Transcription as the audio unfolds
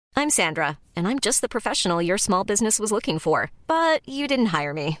I'm Sandra, and I'm just the professional your small business was looking for. But you didn't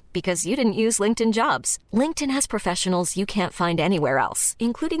hire me because you didn't use LinkedIn Jobs. LinkedIn has professionals you can't find anywhere else,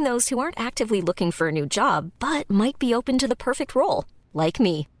 including those who aren't actively looking for a new job, but might be open to the perfect role, like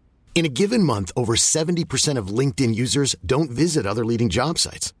me. In a given month, over 70% of LinkedIn users don't visit other leading job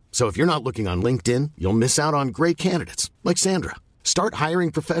sites. So if you're not looking on LinkedIn, you'll miss out on great candidates like Sandra. Start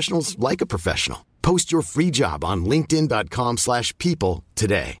hiring professionals like a professional. Post your free job on linkedin.com/people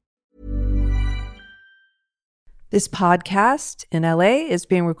today. This podcast in LA is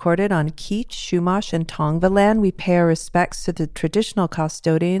being recorded on Keech, Chumash, and Tongva land. We pay our respects to the traditional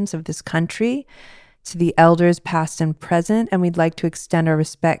custodians of this country, to the elders past and present, and we'd like to extend our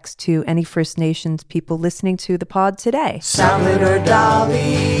respects to any First Nations people listening to the pod today. Salad or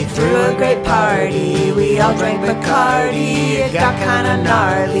Dolly, threw a great party. We all drank Bacardi, it got kinda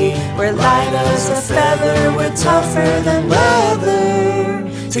gnarly. We're light as a feather, we're tougher than leather.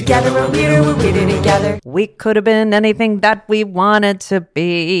 Together we're weirder together. We could have been anything that we wanted to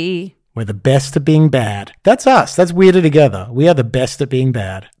be. We're the best at being bad. That's us. That's Weirder Together. We are the best at being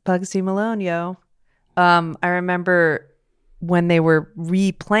bad. Bugsy Malone, yo. I remember when they were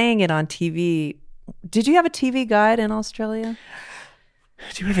replaying it on TV. Did you have a TV guide in Australia?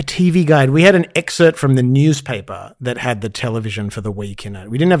 Do you have a TV guide? We had an excerpt from the newspaper that had the television for the week in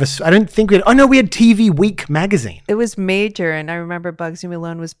it. We didn't have I don't think we had, we had TV Week magazine. It was major, and I remember Bugsy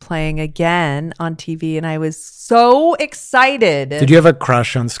Malone was playing again on TV, and I was so excited. Did you have a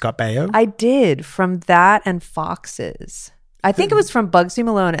crush on Scott Baio? I did, from that and Foxes. I think it was from Bugsy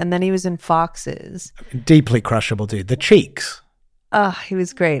Malone, and then he was in Foxes. Deeply crushable dude. The cheeks. He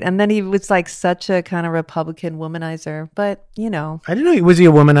was great. And then he was like such a kind of Republican womanizer, but you know. I didn't know. Was he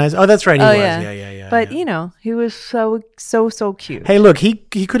a womanizer? Oh, that's right. He was. Yeah. But you know, he was so cute. Hey, look, he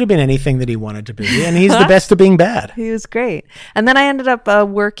could have been anything that he wanted to be, and he's the best at being bad. He was great. And then I ended up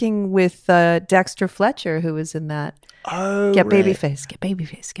working with Dexter Fletcher, who was in that. Oh, get right. babyface, get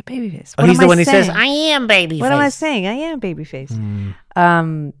babyface, get babyface. Oh, he's the one who says, I am babyface. What am I saying? I am babyface.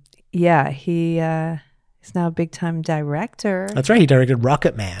 Yeah, he's now a big time director. That's right. He directed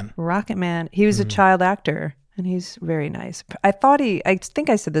Rocket Man. He was a child actor, and he's very nice. I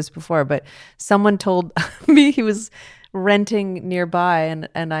think I said this before, but someone told me he was renting nearby,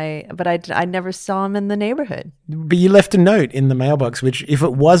 but I never saw him in the neighborhood. But you left a note in the mailbox, which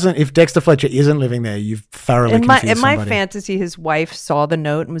if Dexter Fletcher isn't living there, you've thoroughly confused in my somebody. fantasy, his wife saw the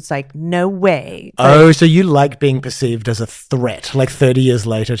note and was like, no way. Oh, so you like being perceived as a threat, like 30 years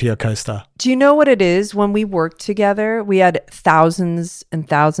later to your co-star. Do you know what it is? When we worked together, we had thousands and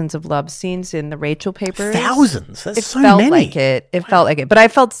thousands of love scenes in the Rachel papers. Thousands? That's so felt many. like it. It felt like it. But I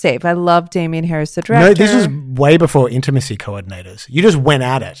felt safe. I loved Damien Harris, the director. No, this was way before intimacy coordinators. You just went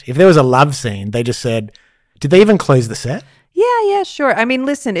at it. If there was a love scene, they just said, did they even close the set? Yeah, sure. I mean,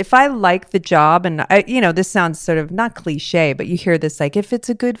 listen, if I like the job, and this sounds sort of not cliche, but you hear this like, if it's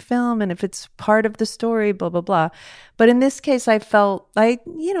a good film and if it's part of the story, blah, blah, blah. But in this case, I felt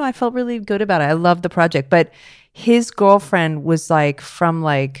really good about it. I loved the project. But his girlfriend was like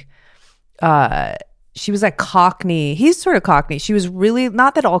she was like Cockney. He's sort of Cockney. She was really,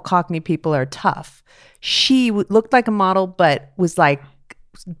 not that all Cockney people are tough. She looked like a model, but was like,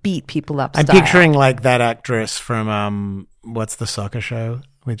 beat people up I'm style. picturing like that actress from what's the soccer show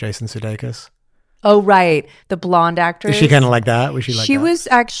with Jason Sudeikis? Oh, right. The blonde actress. Is she kind of like that? Was she like She that? was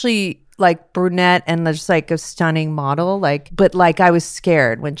actually like brunette and just like a stunning model. But I was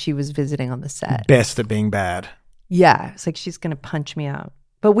scared when she was visiting on the set. Best at being bad. Yeah. It's like she's going to punch me out.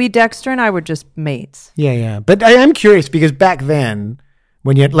 But Dexter and I were just mates. Yeah. But I am curious because back then,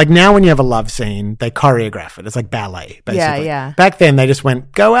 when you have a love scene, they choreograph it. It's like ballet, basically. Yeah. Back then, they just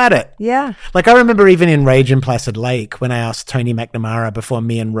went, go at it. Yeah. Like I remember even in Rage in Placid Lake, when I asked Tony McNamara before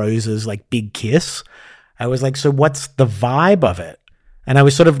me and Rose's like big kiss, I was like, so what's the vibe of it? And I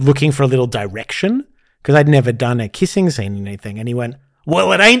was sort of looking for a little direction because I'd never done a kissing scene in anything. And he went,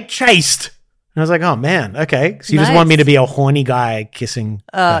 well, it ain't chaste. And I was like, oh man, okay. So you just want me to be a horny guy kissing?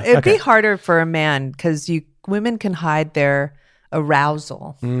 It'd be harder for a man because women can hide their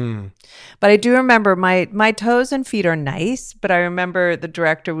arousal. But I do remember my toes and feet are nice, but I remember the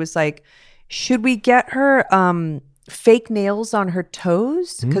director was like, should we get her fake nails on her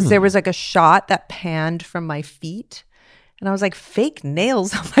toes? Because there was like a shot that panned from my feet. And I was like, fake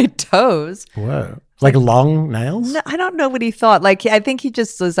nails on my toes? Whoa. Like long nails? No, I don't know what he thought. Like, I think he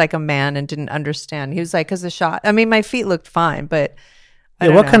just was like a man and didn't understand. He was like, because the shot, I mean, my feet looked fine, but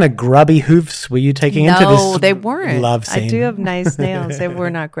what kind of grubby hoofs were you taking into this? No, they weren't. Love scene? I do have nice nails. They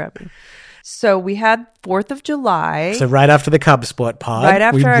were not grubby. So we had 4th of July. So right after the Cub Sport pod, Right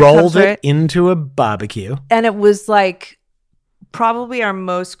after we our rolled Cub it into a barbecue. And it was like probably our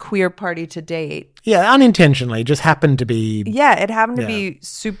most queer party to date. Yeah, unintentionally, just happened to be. Yeah, it happened to be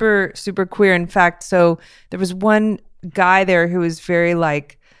super, super queer. In fact, so there was one guy there who was very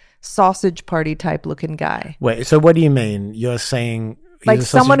like sausage party type looking guy. Wait, so what do you mean? You're saying like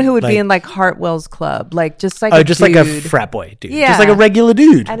someone who would be in like Hartwell's club, like just like just dude. like a frat boy dude, yeah, just like a regular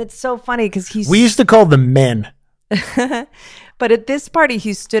dude. And it's so funny because we used to call them men. But at this party,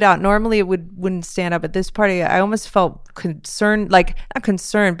 he stood out. Normally, it wouldn't stand up. At this party, I almost felt concerned, like not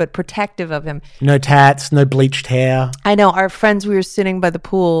concerned, but protective of him. No tats, no bleached hair. I know. Our friends, we were sitting by the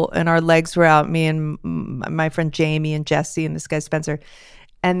pool, and our legs were out. Me and my friend Jamie and Jesse and this guy Spencer,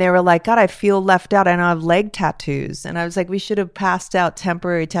 and they were like, "God, I feel left out. I don't have leg tattoos." And I was like, "We should have passed out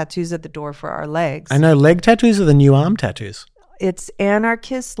temporary tattoos at the door for our legs." I know. Leg tattoos are the new arm tattoos. It's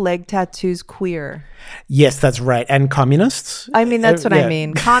anarchist leg tattoos queer. Yes, that's right. And communists? I mean, that's what I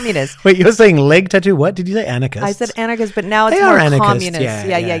mean. Communists. Wait, you're saying leg tattoo? What? Did you say anarchists? I said anarchists, but now it's They more are anarchists, communist.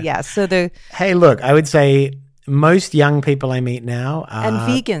 yeah. Yeah. So Hey, look, I would say most young people I meet now are and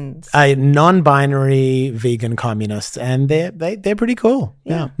vegans. Non-binary vegan communists, and they're pretty cool.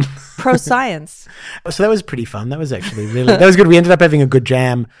 Yeah. Pro science. So that was pretty fun. That was actually that was good. We ended up having a good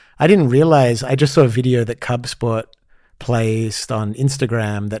jam. I didn't realize, I just saw a video that Cub Sport placed on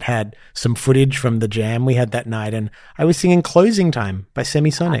Instagram that had some footage from the jam we had that night, and I was singing Closing Time by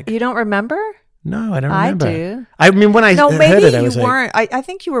Semisonic. You don't remember? No, I don't remember. I do. I mean, when I heard it, I was you like, weren't. I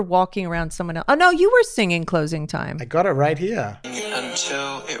think you were walking around someone else. Oh no, you were singing Closing Time. I got it right here.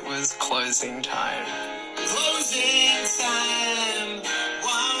 Until it was closing time. Closing time.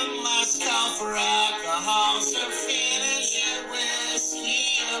 One last call for alcohol, so finish your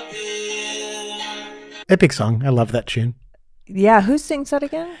whiskey a beer. Epic song. I love that tune. Yeah, who sings that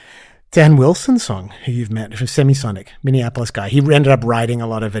again? Dan Wilson's song, who you've met, from Semisonic, Minneapolis guy. He ended up writing a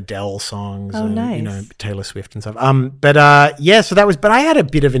lot of Adele songs, Oh, and, nice. Taylor Swift and stuff. So that was. But I had a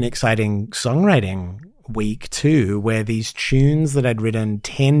bit of an exciting songwriting week too, where these tunes that I'd written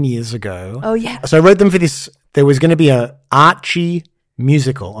 10 years ago. Oh yeah. So I wrote them for this. There was going to be a Archie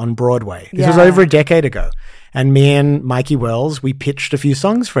musical on Broadway. This was Yeah. over a decade ago. And me and Mikey Wells, we pitched a few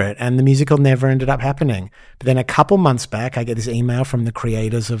songs for it, and the musical never ended up happening. But then a couple months back, I get this email from the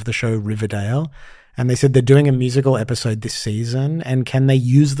creators of the show Riverdale, and they said they're doing a musical episode this season, and can they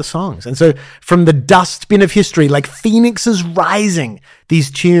use the songs? And so from the dustbin of history, like phoenixes rising, these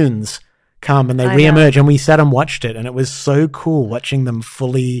tunes come and they reemerge, and we sat and watched it, and it was so cool watching them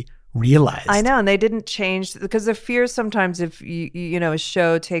fully realized. I know, and they didn't change because the fear sometimes if you know a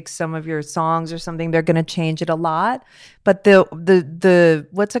show takes some of your songs or something, they're going to change it a lot. But the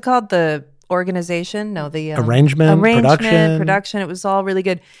what's it called? The organization? No, the arrangement, production. It was all really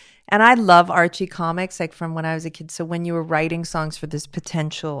good. And I love Archie comics, like from when I was a kid. So when you were writing songs for this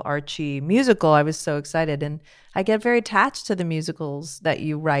potential Archie musical, I was so excited, and I get very attached to the musicals that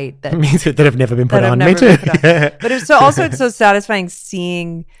you write that that have never been put that have on. never Me too. been put on. But it's so satisfying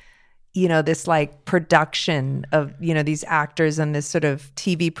seeing, this like production of, these actors and this sort of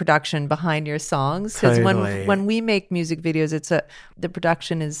TV production behind your songs. Because Totally. when we make music videos, the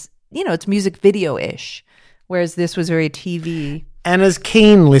production is, it's music video-ish, whereas this was very TV. And as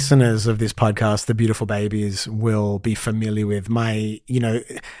keen listeners of this podcast, The Beautiful Babies will be familiar with my,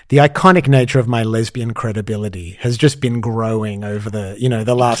 the iconic nature of my lesbian credibility has just been growing over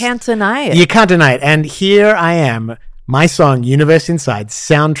the last. Can't deny it. You can't deny it. And here I am, my song, Universe Inside,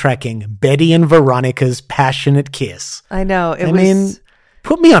 soundtracking Betty and Veronica's passionate kiss. I know.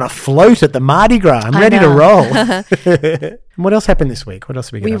 Put me on a float at the Mardi Gras. I'm ready to roll. What else happened this week? What else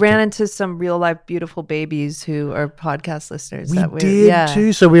did we get We up ran to? into some real life beautiful babies who are podcast listeners. We did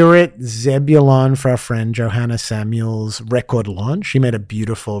too. So we were at Zebulon for our friend Johanna Samuel's record launch. She made a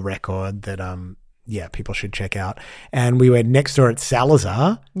beautiful record that people should check out. And we were next door at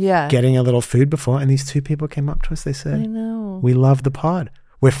Salazar, getting a little food before, and these two people came up to us. They said, I know. "We love the pod.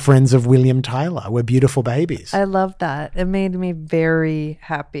 We're friends of William Tyler. We're beautiful babies." I love that. It made me very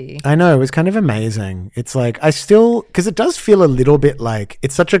happy. I know. It was kind of amazing. It's like, because it does feel a little bit like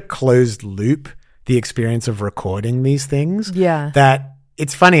it's such a closed loop, the experience of recording these things. Yeah. That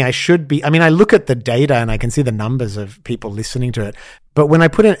it's funny. I look at the data and I can see the numbers of people listening to it. But when I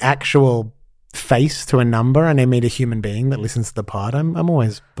put an actual face to a number and I meet a human being that listens to the pod, I'm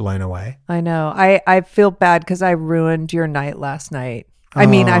always blown away. I know. I feel bad because I ruined your night last night.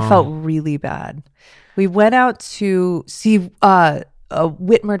 I felt really bad. We went out to see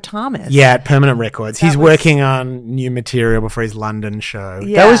Whitmer Thomas. Yeah, at Permanent Records. He's working on new material before his London show.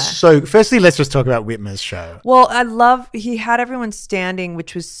 Yeah. That was firstly, let's just talk about Whitmer's show. Well, he had everyone standing,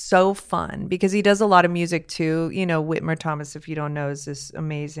 which was so fun because he does a lot of music too. Whitmer Thomas, if you don't know, is this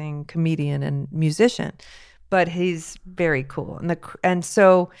amazing comedian and musician. but he's very cool. And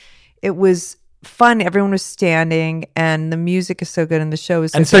so it was fun. Everyone was standing, and the music is so good, and the show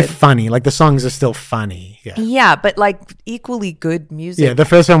is so and good. so funny. Like the songs are still funny. Yeah. Yeah, but like equally good music. Yeah, the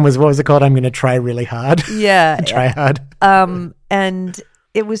first one was, what was it called? I'm going to try really hard. Yeah. Try hard. And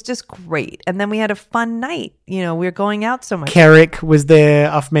it was just great. And then we had a fun night. You know, we were going out so much. Carrick was there,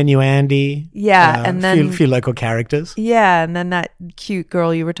 Off Menu Andy. Yeah, and then a few local characters. Yeah, and then that cute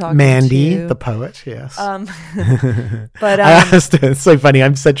girl you were talking Mandy, to. the poet, yes. But I asked her, it's so funny.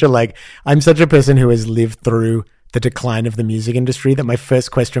 I'm such a person who has lived through the decline of the music industry that my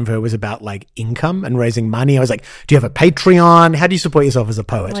first question for her was about like income and raising money. I was like, do you have a Patreon? How do you support yourself as a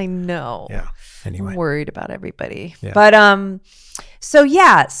poet? I know. Yeah. Anyway. I'm worried about everybody. Yeah. But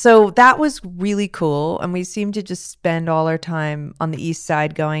so that was really cool. And we seemed to just spend all our time on the East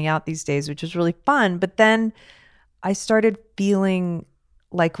Side going out these days, which was really fun. But then I started feeling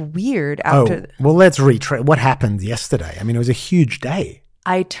like weird after. Oh, well, let's retrace. What happened yesterday? I mean, it was a huge day.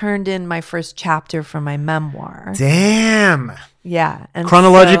 I turned in my first chapter for my memoir. Damn. Yeah. And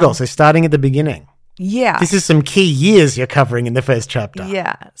Chronological. So starting at the beginning. Yeah. This is some key years you're covering in the first chapter.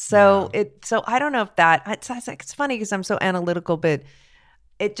 Yeah. So so I don't know if that, it's funny because I'm so analytical, but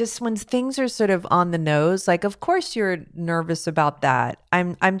it just, when things are sort of on the nose, like, of course you're nervous about that.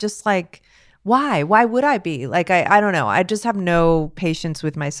 I'm just like, why would I be? Like, I don't know. I just have no patience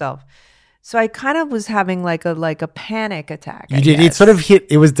with myself. So I kind of was having like a panic attack. You did. It sort of hit.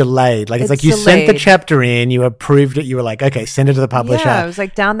 It was delayed. Like it's like you sent the delayed. chapter in, you approved it. You were like, okay, send it to the publisher. Yeah, I was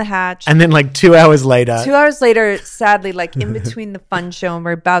like down the hatch. And then like 2 hours later, sadly, like in between the fun show and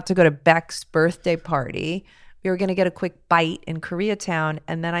we're about to go to Beck's birthday party, we were going to get a quick bite in Koreatown.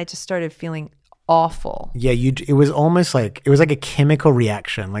 And then I just started feeling awful. yeah, it was almost like, it was like a chemical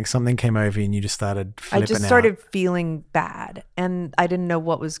reaction. Like something came over you and you just started flipping I just out. started feeling bad and I didn't know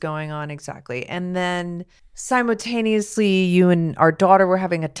what was going on exactly. And then simultaneously, you and our daughter were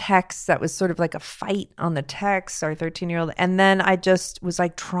having a text that was sort of like a fight on the text, our 13-year-old. And then I just was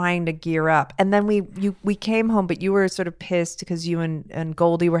like trying to gear up. And then we came home, but you were sort of pissed because you and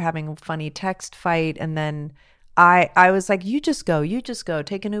Goldie were having a funny text fight. And then I was like, you just go,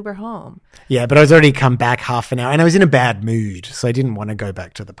 take an Uber home. Yeah, but I was already come back half an hour and I was in a bad mood. So I didn't want to go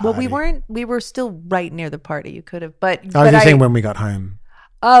back to the party. Well, we were still right near the party. You could have, but I was just saying when we got home.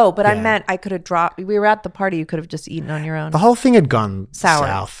 Oh, but I Yeah. meant I could have dropped. We were at the party. You could have just eaten on your own. The whole thing had gone Sour.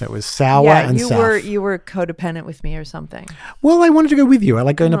 south. It was sour Yeah, and south. you were codependent with me or something. Well, I wanted to go with you. I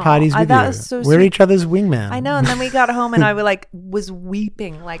like going to No, parties with that you. was so We're sweet. each other's wingman. I know. And then we got home and I was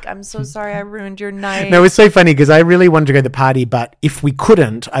weeping. Like, I'm so sorry I ruined your night. No, it's so funny because I really wanted to go to the party, but if we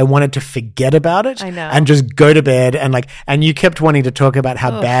couldn't, I wanted to forget about it. I know. And just go to bed and you kept wanting to talk about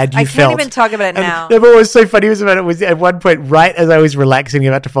how bad you I felt. can't even talk about it And now. what was so funny was at one point, right as I was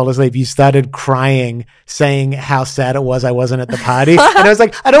relaxing, about to fall asleep, you started crying, saying how sad it was I wasn't at the party. And I was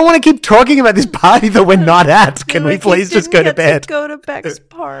like, I don't want to keep talking about this party that we're not at. Can we Like, you please just go didn't to get bed? Go to Beck's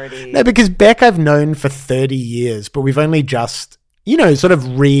party. No, because Beck I've known for 30 years, but we've only just, sort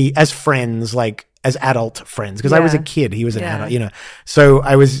of as friends, like as adult friends, because I was a Yeah. kid, he was an Yeah. adult, So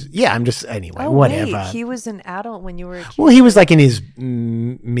I was, I'm just, anyway, Oh, whatever. wait, he was an adult when you were a kid. Well, he was like in his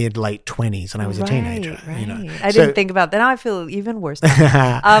mid-late 20s and I was a teenager, Right. I didn't think about that. Now I feel even worse.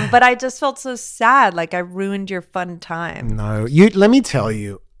 But I just felt so sad. Like I ruined your fun time. No, let me tell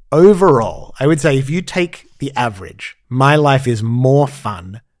you, overall, I would say if you take the average, my life is more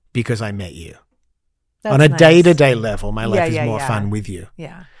fun because I met you. That's On a nice. day-to-day level, my life is Yeah, more yeah. fun with you.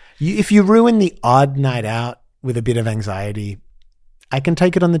 Yeah. If you ruin the odd night out with a bit of anxiety, I can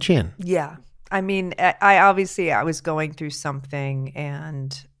take it on the chin. Yeah. I mean, I was going through something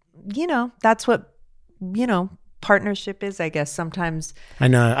and, that's what, partnership is, I guess. Sometimes. I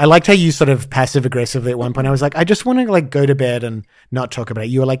know. I liked how you sort of passive aggressively at one point. I was like, I just want to like go to bed and not talk about it.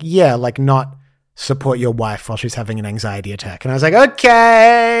 You were like, yeah, like not support your wife while she's having an anxiety attack. And I was like,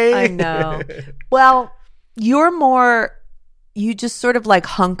 okay. I know. Well, you just sort of like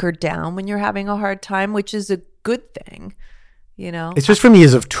hunker down when you're having a hard time, which is a good thing, It's just from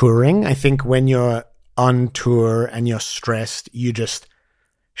years of touring. I think when you're on tour and you're stressed, you just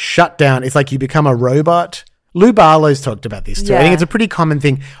shut down. It's like you become a robot. Lou Barlow's talked about this too. I think Yeah. it's a pretty common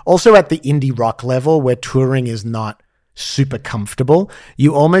thing. Also at the indie rock level where touring is not super comfortable,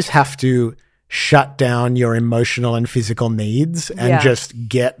 you almost have to shut down your emotional and physical needs and Yeah. just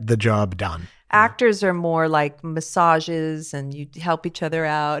get the job done. Actors are more like massages and you help each other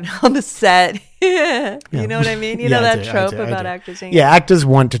out on the set. You know what I mean? You know I that do, I trope do, I about do. actors saying Yeah, actors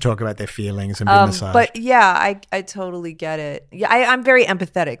want to talk about their feelings and be massaged. but yeah, I totally get it. Yeah, I'm very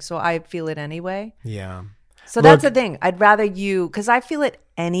empathetic, so I feel it anyway. yeah. So that's Look- the thing. I'd rather you, because I feel it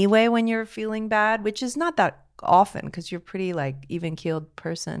anyway when you're feeling bad, which is not that often because you're pretty like even-keeled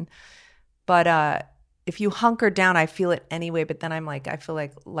person. But if you hunker down, I feel it anyway. But then I feel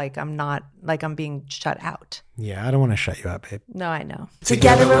like I'm not, like I'm being shut out. Yeah, I don't want to shut you up, babe. No, I know.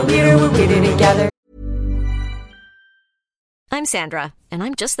 Together we're weirder together. I'm Sandra, and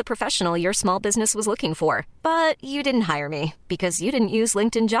I'm just the professional your small business was looking for. But you didn't hire me because you didn't use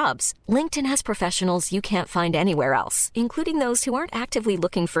LinkedIn Jobs. LinkedIn has professionals you can't find anywhere else, including those who aren't actively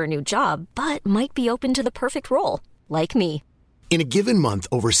looking for a new job, but might be open to the perfect role, like me. In a given month,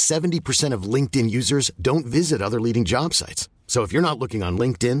 over 70% of LinkedIn users don't visit other leading job sites. So if you're not looking on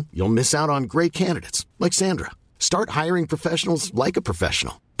LinkedIn, you'll miss out on great candidates like Sandra. Start hiring professionals like a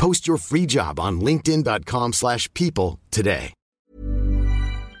professional. Post your free job on linkedin.com/people today.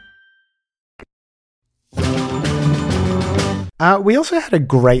 We also had a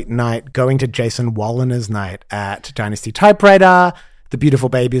great night going to Jason Wolliner's night at Dynasty Typewriter. The beautiful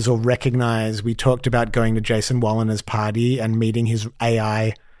babies will recognize we talked about going to Jason Wolliner's party and meeting his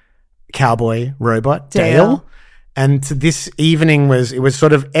AI cowboy robot, Dale. And this evening was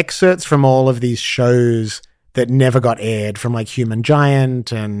sort of excerpts from all of these shows that never got aired, from like Human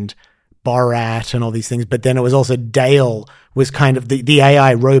Giant and Borat and all these things. But then it was also Dale was kind of the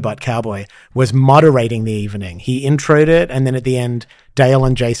AI robot cowboy was moderating the evening. He introed it, and then at the end, Dale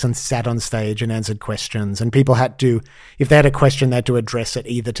and Jason sat on stage and answered questions. And people had to, if they had a question, they had to address it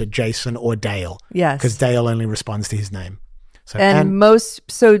either to Jason or Dale. Yes. Because Dale only responds to his name. So,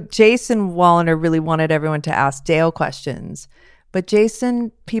 So Jason Woliner really wanted everyone to ask Dale questions. But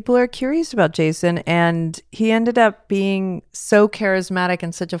Jason, people are curious about Jason, and he ended up being so charismatic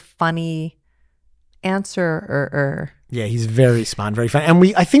and such a funny answerer. Yeah, he's very smart, very fun. And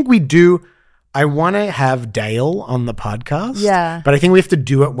I want to have Dale on the podcast. Yeah. But I think we have to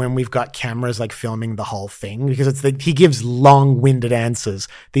do it when we've got cameras like filming the whole thing, because it's like he gives long-winded answers.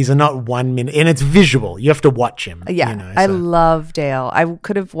 These are not 1 minute, and it's visual. You have to watch him. Yeah. I love Dale. I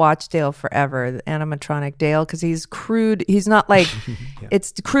could have watched Dale forever, the animatronic Dale, because he's crude. He's not like,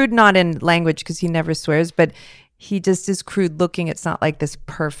 it's crude not in language because he never swears, but he just is crude looking. It's not like this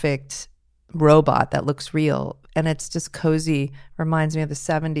perfect robot that looks real. And it's just cozy. Reminds me of the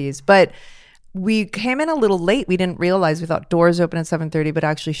 70s. But we came in a little late. We didn't realize. We thought doors open at 7:30, but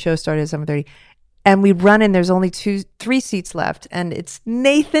actually show started at 7:30. And we run in. There's only 3 seats left, and it's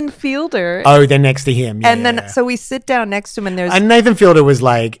Nathan Fielder. Oh, they're next to him. Yeah, and then so we sit down next to him, and Nathan Fielder was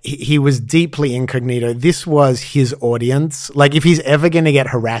like, he was deeply incognito. This was his audience. Like, if he's ever going to get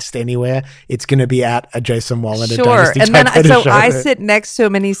harassed anywhere, it's going to be at a Jason Woliner Dynasty. And then I sit next to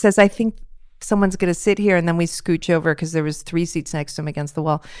him, and he says, "I think someone's going to sit here." And then we scooch over because there was 3 seats next to him against the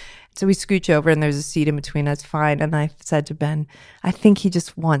wall. So we scooch over, and there's a seat in between us. Fine. And I said to Ben, I think he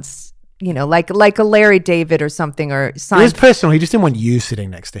just wants, like a Larry David or something, or It was personal. He just didn't want you sitting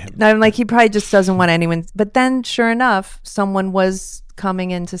next to him. I'm like, he probably just doesn't want anyone. But then, sure enough, someone was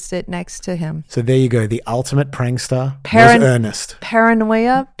coming in to sit next to him. So there you go. The ultimate prankster was Ernest.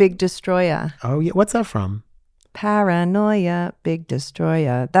 Paranoia, Big Destroyer. Oh, yeah. What's that from? Paranoia, Big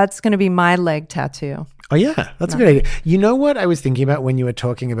Destroyer. That's going to be my leg tattoo. Oh, yeah. That's a good idea. You know what I was thinking about when you were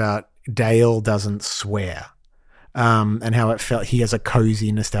talking about Dale doesn't swear, and how it felt he has a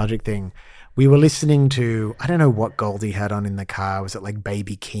cozy, nostalgic thing. We were listening to, I don't know what Goldie had on in the car. Was it like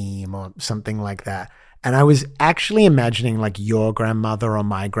Baby Keem or something like that? And I was actually imagining like your grandmother or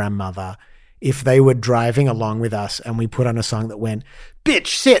my grandmother, if they were driving along with us and we put on a song that went, "Bitch,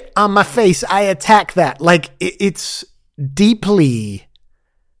 sit on my face, I attack that." Like it's deeply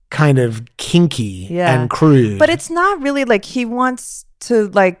kind of kinky and crude. But it's not really like he wants to,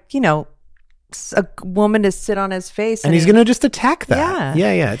 like, a woman to sit on his face. And he's going to just attack that.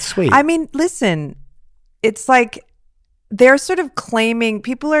 Yeah, it's sweet. I mean, listen, it's like they're sort of claiming,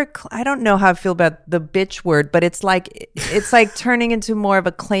 people are, I don't know how I feel about the bitch word, but it's like turning into more of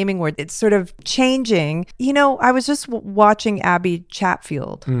a claiming word. It's sort of changing. I was just watching Abby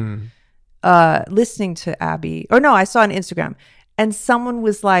Chatfield, listening to Abby, or no, I saw on Instagram. And someone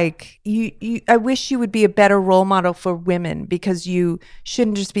was like, I wish you would be a better role model for women, because you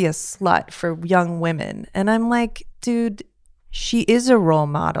shouldn't just be a slut for young women. And I'm like, dude, she is a role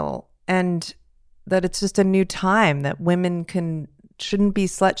model, and that it's just a new time that women shouldn't be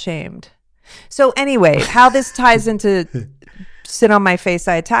slut shamed. So anyway, how this ties into sit on my face,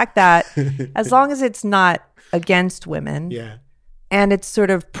 I attack that, as long as it's not against women. Yeah. And it's sort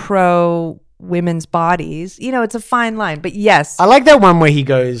of pro women's bodies, it's a fine line. But yes, I like that one where he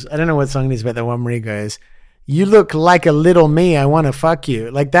goes, I don't know what song it is, but the one where he goes, "You look like a little me, I want to fuck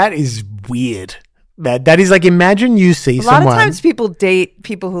you." Like, that is weird. That is like, imagine you see someone. A lot of times people date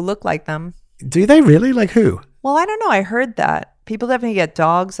people who look like them. Do they really? Like who? Well, I don't know. I heard that People definitely get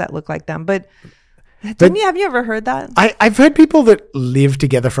dogs that look like them. But have you ever heard that? I've heard people that live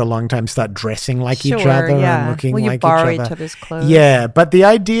together for a long time start dressing like each other and looking like each other. Well, you borrow each other's clothes. Yeah, but the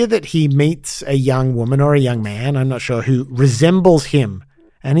idea that he meets a young woman or a young man, I'm not sure, who resembles him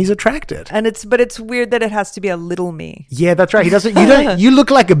and he's attracted. But it's weird that it has to be a little me. Yeah, that's right. You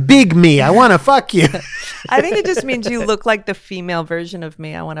look like a big me. I want to fuck you. I think it just means you look like the female version of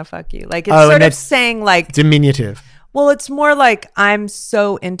me. I want to fuck you. Like it's sort of saying like diminutive. Well, it's more like I'm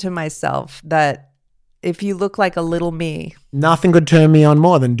so into myself that if you look like a little me. Nothing could turn me on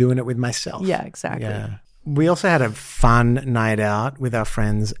more than doing it with myself. Yeah, exactly. Yeah. We also had a fun night out with our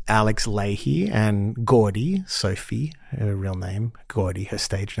friends Alex Leahy and Gordy, Sophie, her real name, Gordy, her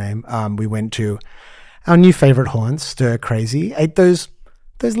stage name. We went to our new favorite haunts, Stir Crazy, ate those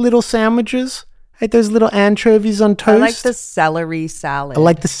little sandwiches, ate those little anchovies on toast. I like the celery salad. I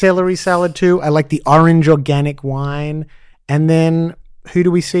like the celery salad too. I like the orange organic wine. And then who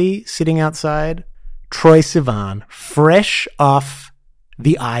do we see sitting outside? Troye Sivan, fresh off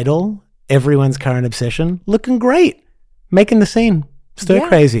The Idol, everyone's current obsession, looking great, making the scene, Stir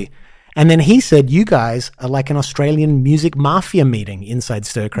Crazy. And then he said, you guys are like an Australian music mafia meeting inside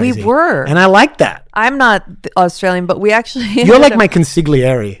Stir Crazy. We were. And I like that. I'm not Australian, but we actually... You're like my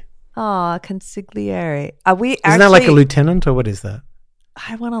consigliere. Oh, consigliere. Isn't that like a lieutenant or what is that?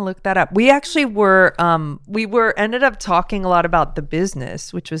 I want to look that up. We actually ended up talking a lot about the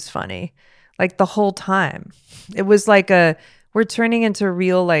business, which was funny. Like the whole time. It was like we're turning into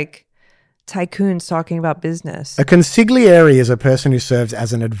real like tycoons talking about business. A consigliere is a person who serves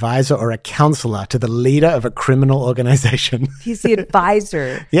as an advisor or a counselor to the leader of a criminal organization. He's the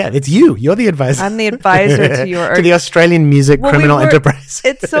advisor. Yeah, it's you. You're the advisor. I'm the advisor to the Australian music criminal enterprise.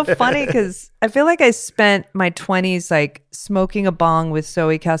 It's so funny because I feel like I spent my 20s like smoking a bong with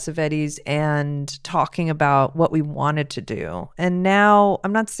Zoe Cassavetes and talking about what we wanted to do. And now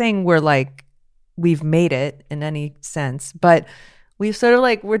I'm not saying we've made it in any sense, but we sort of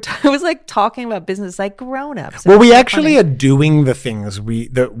like I was like talking about business like grown-ups. Well, we actually are doing the things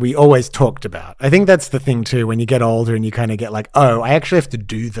that we always talked about. I think that's the thing too. When you get older and you kind of get like, oh, I actually have to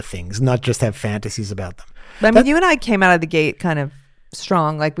do the things, not just have fantasies about them. But I mean, you and I came out of the gate kind of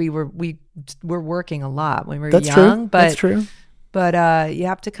strong. Like we were working a lot when we were young. But that's true. But you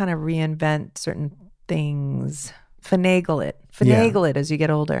have to kind of reinvent certain things, finagle it as you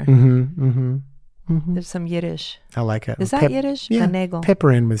get older. Mm-hmm, mm-hmm. Mm-hmm. There's some Yiddish. I like it. Is that Yiddish? Yeah, Finagle.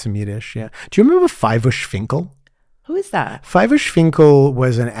 Pepper in with some Yiddish, yeah. Do you remember Fivus Finkel? Who is that? Fivus Finkel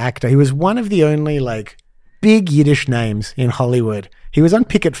was an actor. He was one of the only like big Yiddish names in Hollywood. He was on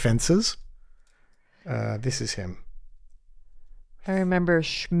Picket Fences. This is him. I remember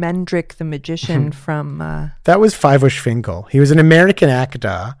Schmendrick the Magician from... That was Fivus Finkel. He was an American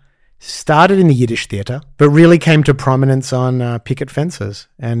actor, started in the Yiddish theater, but really came to prominence on Picket Fences.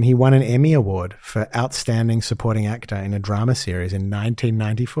 And he won an Emmy Award for Outstanding Supporting Actor in a Drama Series in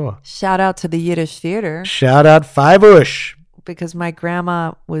 1994. Shout out to the Yiddish theater. Shout out Fivus. Because my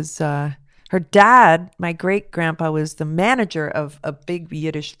grandma was... her dad, my great-grandpa, was the manager of a big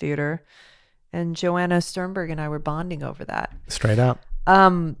Yiddish theater. And Joanna Sternberg and I were bonding over that. Straight up.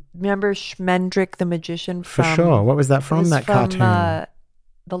 Remember Schmendrick the Magician? For sure. What was that from? That cartoon?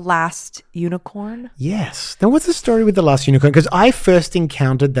 The Last Unicorn? Yes. Now, what's the story with The Last Unicorn? Because I first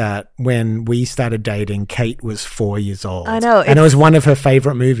encountered that when we started dating. Kate was 4 years old. I know. And it was one of her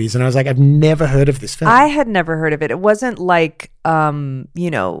favorite movies. And I was like, I've never heard of this film. I had never heard of it. It wasn't like, I'm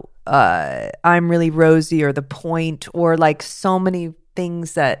Really Rosie or The Point or like so many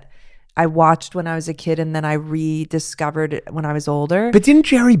things that I watched when I was a kid and then I rediscovered it when I was older. But didn't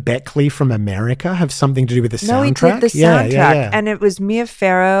Jerry Beckley from America have something to do with the soundtrack? No, he did the soundtrack. Yeah. And it was Mia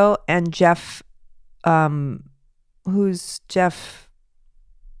Farrow and Jeff, who's Jeff?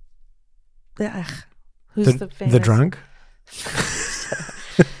 Who's the famous? The drunk?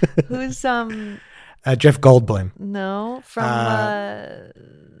 Who's Jeff Goldblum. No, from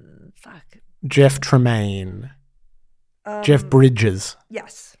Jeff Tremaine. Jeff Bridges.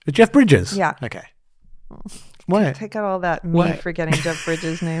 Yes. Jeff Bridges? Yeah. Okay. What? Take out all that What? forgetting Jeff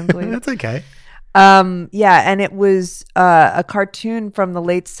Bridges' name, please. That's okay. Yeah, and it was a cartoon from the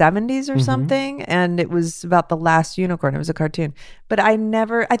late 70s or something, and it was about the last unicorn. It was a cartoon. But I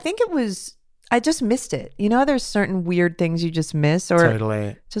just missed it. You know, there's certain weird things you just miss, or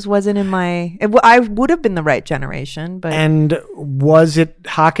Totally. just wasn't in my... I would have been the right generation, but... And was it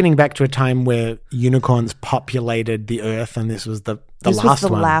hearkening back to a time where unicorns populated the earth and this was the The This last was the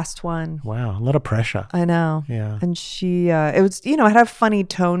one. last one. Wow, a lot of pressure. I know. Yeah. And she, it was, it had a funny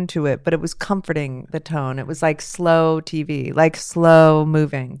tone to it, but it was comforting, the tone. It was like slow TV, like slow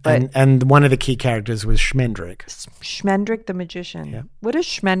moving. But And one of the key characters was Schmendrick. Schmendrick the magician. Yeah. What does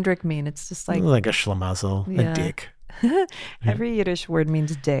Schmendrick mean? It's just like Like a schlemazel, Yeah. a dick. every Yiddish word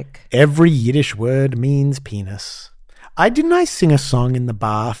means dick. Every Yiddish word means penis. Didn't I sing a song in the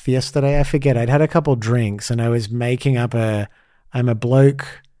bath yesterday? I forget. I'd had a couple drinks and I was making up I'm a bloke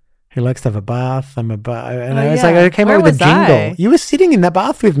who likes to have a bath. And I was like, I came Where up with a was jingle. I? You were sitting in the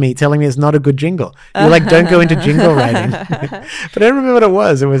bath with me telling me it's not a good jingle. You're like, don't go into jingle writing. But I don't remember what it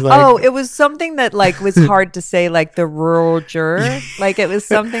was. It was like, Oh, it was something that like was hard to say, like the rural juror. Like it was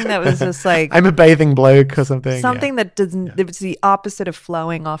something that was just like I'm a bathing bloke or something. something that doesn't. It was the opposite of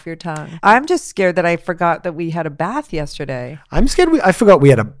flowing off your tongue. I'm just scared that I forgot that we had a bath yesterday. I'm scared. I forgot we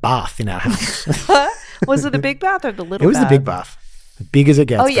had a bath in our house. Was it a big bath or the little? It was the bath? big bath. Big as it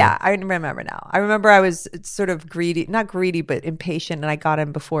gets. Oh babe. yeah, I remember now. I remember I was sort of greedy, not greedy, but impatient, and I got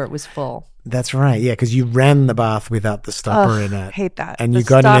in before it was full. That's right. Yeah, because you ran the bath without the stopper Ugh, in it. hate that. And The you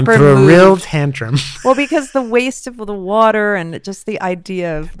got in and stopper threw a real moved. tantrum. Well, because the waste of the water and just the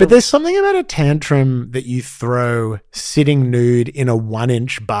idea of. But there's something about a tantrum that you throw sitting nude in a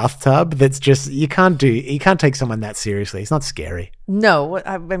 1-inch bathtub that's just you can't take someone that seriously. It's not scary. No,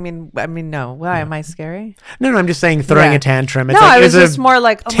 I mean, no. Why am I scary? No, I'm just saying throwing Yeah. a tantrum. No, It's like, I was it's a just more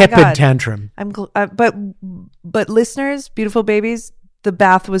like, oh my tepid God. tantrum. But listeners, beautiful babies, the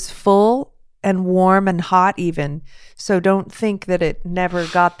bath was full and warm and hot even. So don't think that it never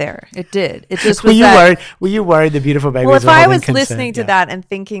got there. It did. It just was Were you worried the beautiful babies Well, if were I holding was consent? listening to Yeah. that and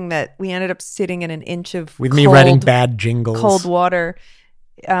thinking that we ended up sitting in an inch of With me writing bad jingles. cold water,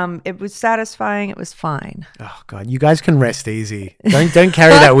 it was satisfying. It was fine. Oh God, you guys can rest easy. Don't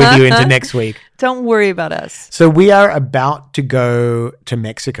carry that with you into next week. Don't worry about us. So we are about to go to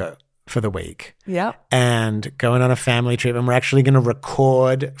Mexico for the week Yep. and going on a family trip, and we're actually going to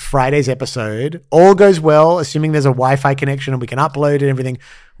record Friday's episode. All goes well, assuming there's a Wi-Fi connection and we can upload it and everything.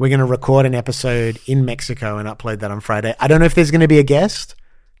 We're going to record an episode in Mexico and upload that on Friday. I don't know if there's going to be a guest.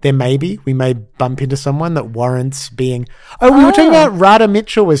 There may be. We may bump into someone that warrants being. Oh, we were talking about Radha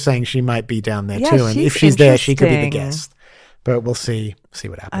Mitchell was saying she might be down there Yeah, too, and if she's she's there, she could be the interesting. guest. But we'll see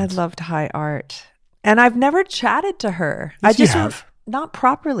what I happens. loved high art. And I've never chatted to her. Yes, I just you have. not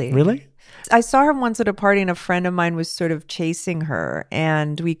properly. Really? I saw her once at a party and a friend of mine was sort of chasing her,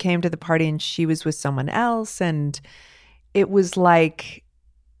 and we came to the party and she was with someone else, and it was like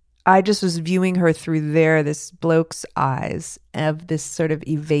I just was viewing her through this bloke's eyes of this sort of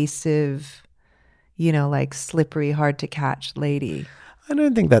evasive, like slippery, hard to catch lady. I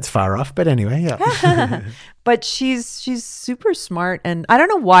don't think that's far off, but anyway, yeah. But she's super smart, and I don't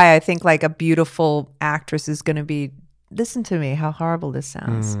know why I think like a beautiful actress is going to be. Listen to me, how horrible this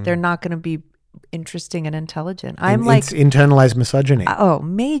sounds. They're not going to be interesting and intelligent. I'm like, it's internalized misogyny.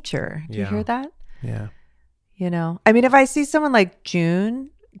 major. Do you Yeah. hear that? Yeah. I mean, if I see someone like June,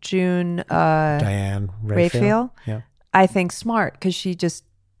 Diane Raphael, Yeah. I think smart because she just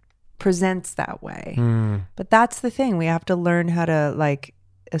presents that way. But that's the thing. We have to learn how to like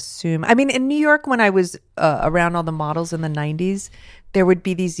assume. I mean, in New York, when I was around all the models in the 90s, there would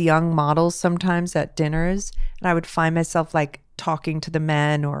be these young models sometimes at dinners, and I would find myself like talking to the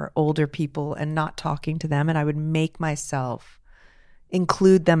men or older people and not talking to them, and I would make myself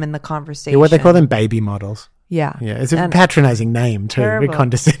include them in the conversation. What they call them, baby models. Yeah. Yeah, it's a And patronizing name too. Very Terrible.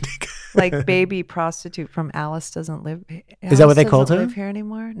 condescending. like baby prostitute from Alice doesn't live. Is that what they Alice called doesn't her? Live here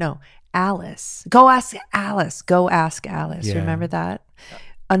anymore? No, Alice. Go ask Alice. Go ask Alice. Yeah. Remember that?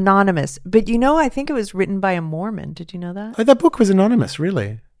 Anonymous. But I think it was written by a Mormon. Did you know that? Oh, that book was anonymous,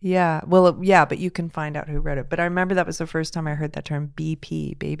 really. Yeah. Well, yeah, but you can find out who wrote it. But I remember that was the first time I heard that term,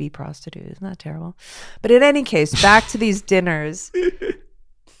 BP, baby prostitute. Isn't that terrible? But in any case, back to these dinners.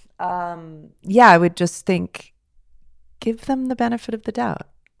 I would just think, give them the benefit of the doubt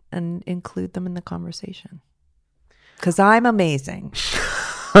and include them in the conversation. Because I'm amazing.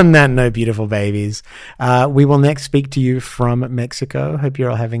 On that note, beautiful babies, we will next speak to you from Mexico. Hope you're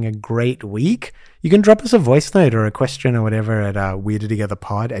all having a great week. You can drop us a voice note or a question or whatever at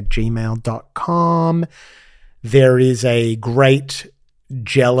weirdtogetherpod@gmail.com. There is a great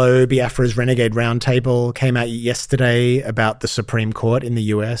Jello Biafra's Renegade Roundtable came out yesterday about the Supreme Court in the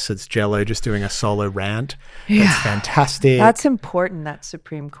US. It's Jello just doing a solo rant. It's fantastic. That's important, that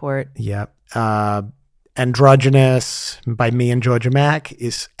Supreme Court. Yeah. Androgynous by me and Georgia Mack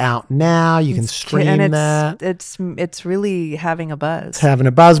is out now. You can stream and that. It's really having a buzz. It's having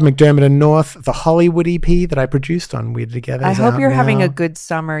a buzz. McDermott and North, the Hollywood EP that I produced on Weird Together. I hope you're having now. a good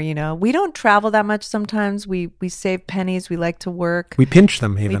summer. You know, we don't travel that much sometimes. We save pennies. We like to work. We pinch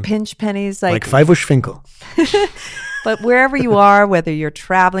them even. We pinch pennies like Five-Ush Finkel. But wherever you are, whether you're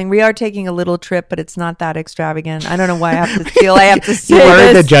traveling, we are taking a little trip, but it's not that extravagant. I don't know why I have to feel I have to say You worried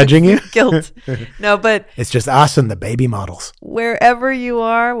this. they're judging you? Guilt. No, but It's just us and the baby models. wherever you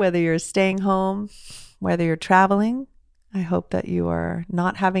are, whether you're staying home, whether you're traveling, I hope that you are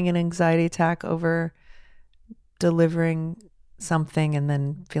not having an anxiety attack over delivering something and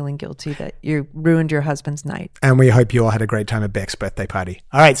then feeling guilty that you ruined your husband's night. And we hope you all had a great time at Beck's birthday party.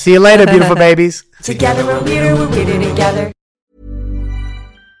 All right, see you later, beautiful babies. Together we're weirder together.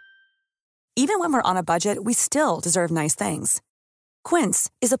 Even when we're on a budget, we still deserve nice things.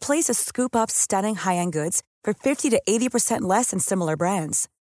 Quince is a place to scoop up stunning high-end goods for 50 to 80% less than similar brands.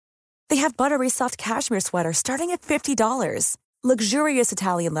 They have buttery soft cashmere sweaters starting at $50, luxurious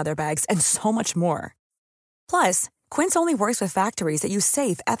Italian leather bags, and so much more. Plus, Quince only works with factories that use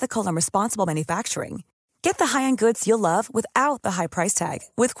safe, ethical, and responsible manufacturing. Get the high-end goods you'll love without the high price tag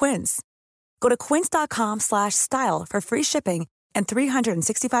with Quince. Go to quince.com/style for free shipping and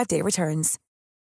 365-day returns.